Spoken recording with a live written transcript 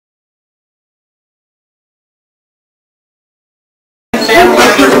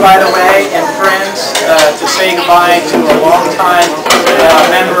by the way, and friends, to say goodbye to a longtime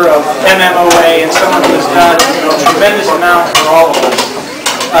member of MMOA and someone who has done a tremendous amount for all of us.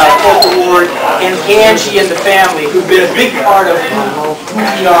 Corporal Ward and Angie and the family, who've been a big part of who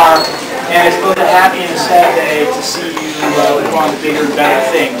we are, and it's both a happy and a sad day to see you on bigger and better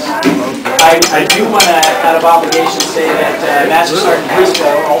things. I do want to, out of obligation, say that Master Sergeant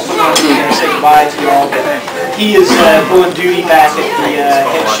Briscoe also wants to say goodbye to you all, but he is pulling duty back at the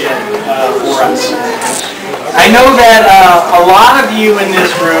head shed for us. I know that a lot of you in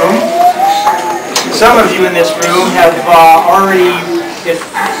this room, some of you in this room have already, if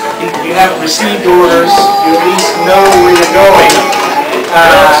you haven't received orders, you at least know where you're going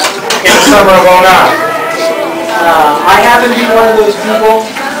in the summer of '09. I happen to be one of those people,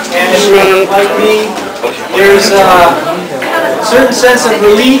 and if you're like me, there's a certain sense of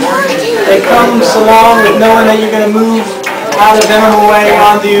relief that comes along with knowing that you're going to move out of MMOA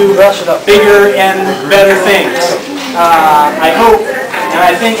onto bigger and better things. I hope, and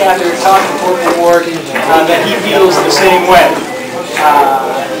I think after talking to Corporal Ward, that he feels the same way.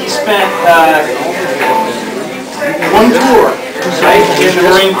 He spent one tour, right, in the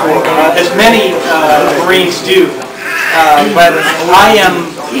Marine Corps, as many Marines do. But I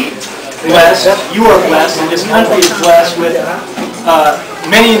am blessed, you are blessed, and this country is blessed with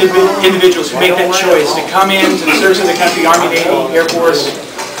many individuals who make that choice to come into the service of the country, Army, Navy, Air Force,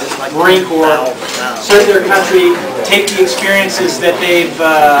 Marine Corps, serve their country, take the experiences that they've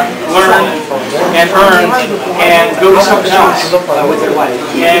learned and earned, and go do something else with their life.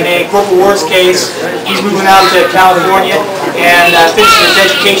 And in Corporal Ward's case, he's moving out to California and finishing his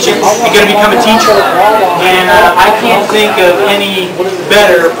education. He's going to become a teacher. And I can't think of any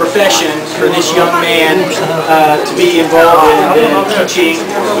better profession for this young man to be involved in teaching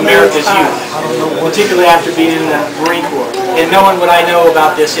America's youth, particularly after being in the Marine Corps. And knowing what I know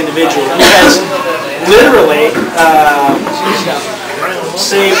about this individual, he has literally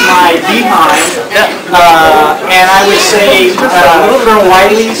saved my behind, and I would say Colonel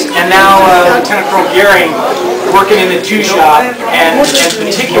Wiley's and now Lieutenant Colonel Gehring working in the 2 shop, and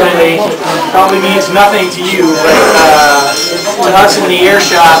particularly probably means nothing to you, but to us in the air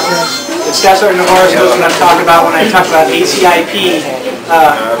shop, Staff Sergeant Navarro knows what I'm talking about when I talk about ACIP.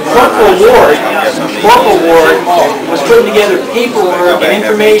 Corporal Ward was putting together paperwork and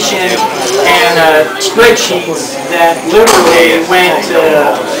information and spreadsheets that literally went to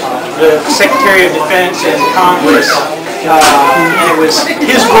the Secretary of Defense and Congress, and it was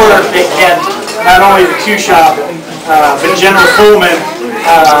his work that kept not only the 2 shop, but General Coleman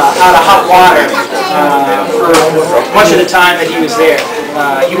out of hot water for much of the time that he was there.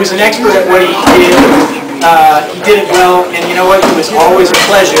 He was an expert at what he did. He did it well, and you know what? It was always a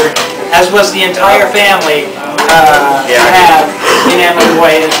pleasure, as was the entire family, to have in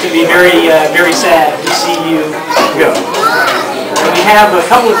MMOA. It's going to be very, very sad to see you go. And we have a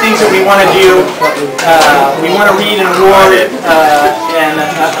couple of things that we want to do. We want to read an award and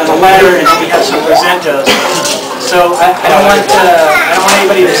a letter, and then we have some presentos. So I don't want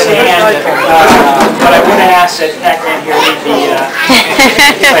anybody to stand, but I would ask that Pac-Man here read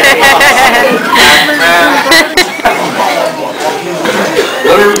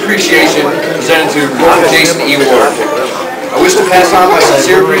the letter of appreciation presented to Corporal Jason E. Ward. I wish to pass on my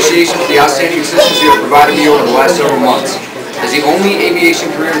sincere appreciation for the outstanding assistance you have provided me over the last several months. As the only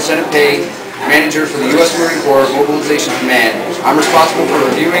aviation career incentive pay manager for the U.S. Marine Corps Mobilization Command, I'm responsible for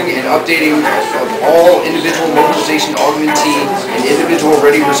reviewing and updating of all individual mobilization augmentee and individual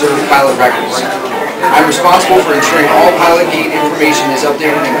ready reserve pilot records. I'm responsible for ensuring all pilot gate information is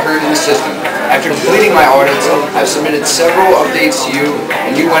updated and current in the system. After completing my audits, I've submitted several updates to you,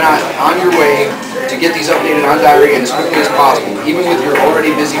 and you went on your way to get these updated on diary and as quickly as possible, even with your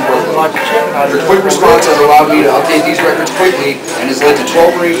already busy workload. Your quick response has allowed me to update these records quickly and has led to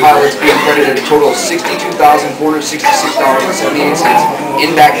 12 Marine pilots being credited a total of $62,466.78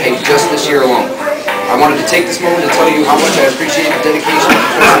 in back pay just this year alone. I wanted to take this moment to tell you how much I appreciate the dedication and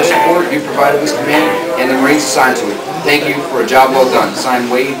personal support you provided this command and the Marines assigned to it. Thank you for a job well done.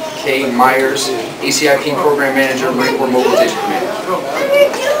 Signed, Wade K. Myers, ACIP Program Manager, Marine Corps Mobilization Command.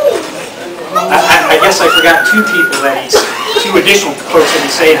 I guess I forgot 2 people that two additional folks that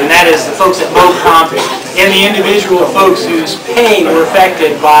he saved, and that is the folks at MoComp and the individual folks whose pay were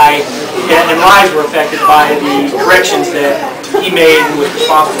affected by, and lives were affected by the corrections that he made and was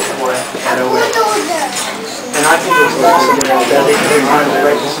responsible for at OA. And I think it was awesome that they wanted to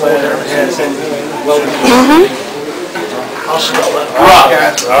write this letter and send well to I'll spell that.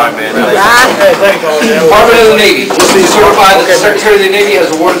 All right, man. Department of the Navy. This is certified that the Secretary of the Navy has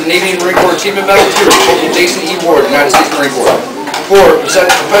awarded the Navy and Marine Corps Achievement Medal to Corporal Jason E. Ward, United States Marine Corps. 4,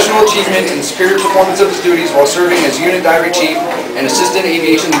 professional achievement and superior performance of his duties while serving as Unit Diary Chief and Assistant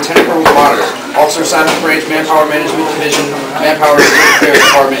Aviation Lieutenant Colonel Monitor, Officer Assignment Branch, Manpower Management Division, Manpower and Civil Affairs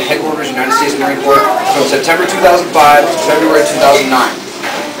Department, Headquarters, United States Marine Corps, from September 2005 to February 2009.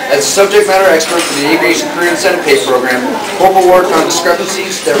 As a subject matter expert for the Aviation Career Incentive Pay Program, Corporal Ward found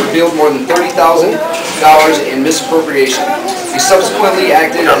discrepancies that revealed more than $30,000 in misappropriation. He subsequently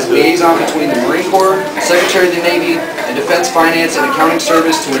acted as liaison between the Marine Corps, Secretary of the Navy, and Defense Finance and Accounting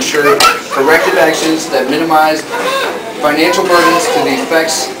Service to ensure corrective actions that minimized financial burdens to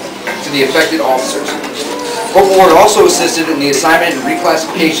the affected officers. Corporal Ward also assisted in the assignment and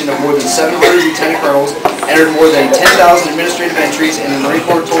reclassification of more than 700 lieutenant colonels, entered more than 10,000 administrative entries in the Marine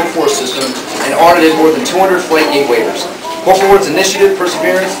Corps Total Force System, and audited more than 200 flight gate waivers. Corporal Ward's initiative,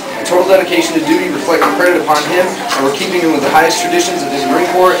 perseverance, and total dedication to duty reflect credit upon him, and we're keeping him with the highest traditions of the Marine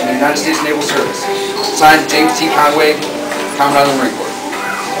Corps and the United States Naval Service. Signed, James T. Conway, Commandant of the Marine Corps.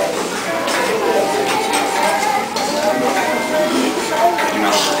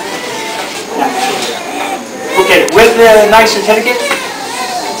 Okay, with the nice certificate.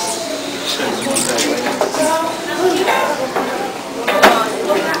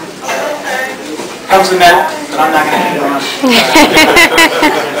 Comes the medal, but I'm not going to hand it on.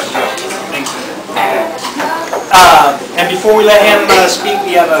 And before we let him speak,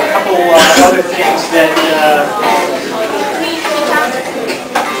 we have a couple other things that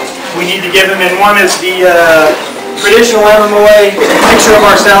we need to give him, and one is the traditional MMOA picture of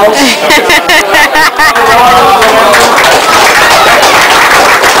ourselves.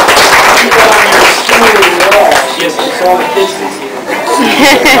 Yes, it's all the kids this year.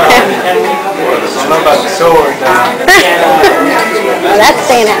 What about the sword? Well, that's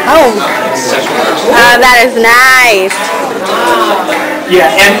staying at home. That is nice. Yeah,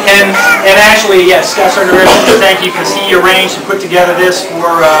 and actually, yes, Scott Sartor, thank you, because he arranged and put together this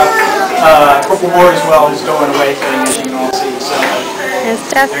for Corporal Ward as well, who's going away for the mission, you all see. So It's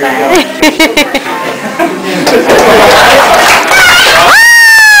just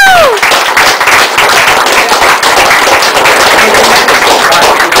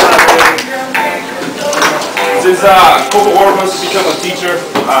Since Corporal Ward wants to become a teacher,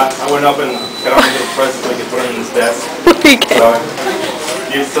 I went up and got him a little present so he could put it in his desk. So,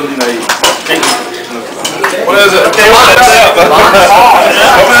 here's something that he... Thank you. What is it? Okay, what's that? Open up.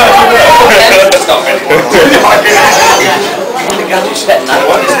 You got you setting up.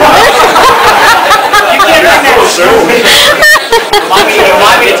 you can't bring that, sir.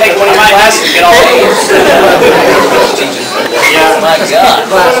 Remind me to take one of my classes and get all A's. Yeah. My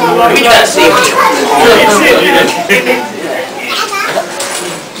God. We got to see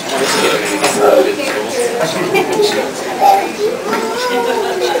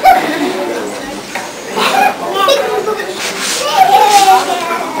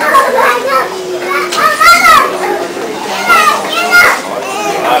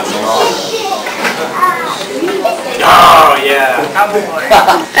Oh, yeah.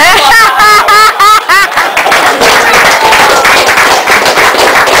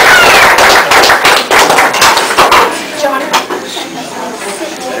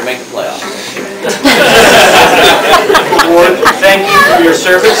 better make the playoffs. Ward, thank you for your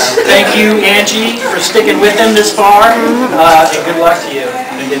service. Thank you, Angie, for sticking with him this far. And good luck to you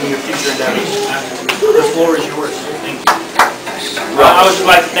in your future endeavors. The floor is yours. Thank you. I would just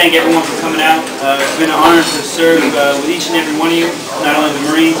like to thank everyone for coming out. It's been an honor to serve with each and every one of you, not only the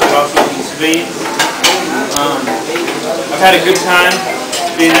Marines, but also the civilians. I've had a good time.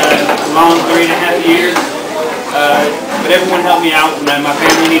 It's been a long 3.5 years. But everyone helped me out when my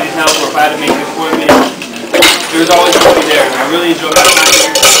family needed help or if I had to make an appointment. There was always somebody there. I really enjoyed my time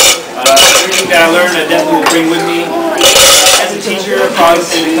here. Everything that I learned, I definitely will bring with me. As a teacher, I'll probably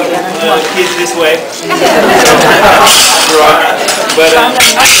send a couple kids this way. But I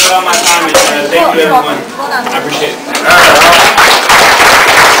enjoyed all my time and thank you everyone. I appreciate it.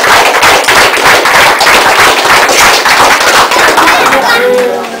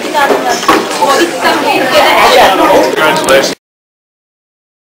 Congratulations.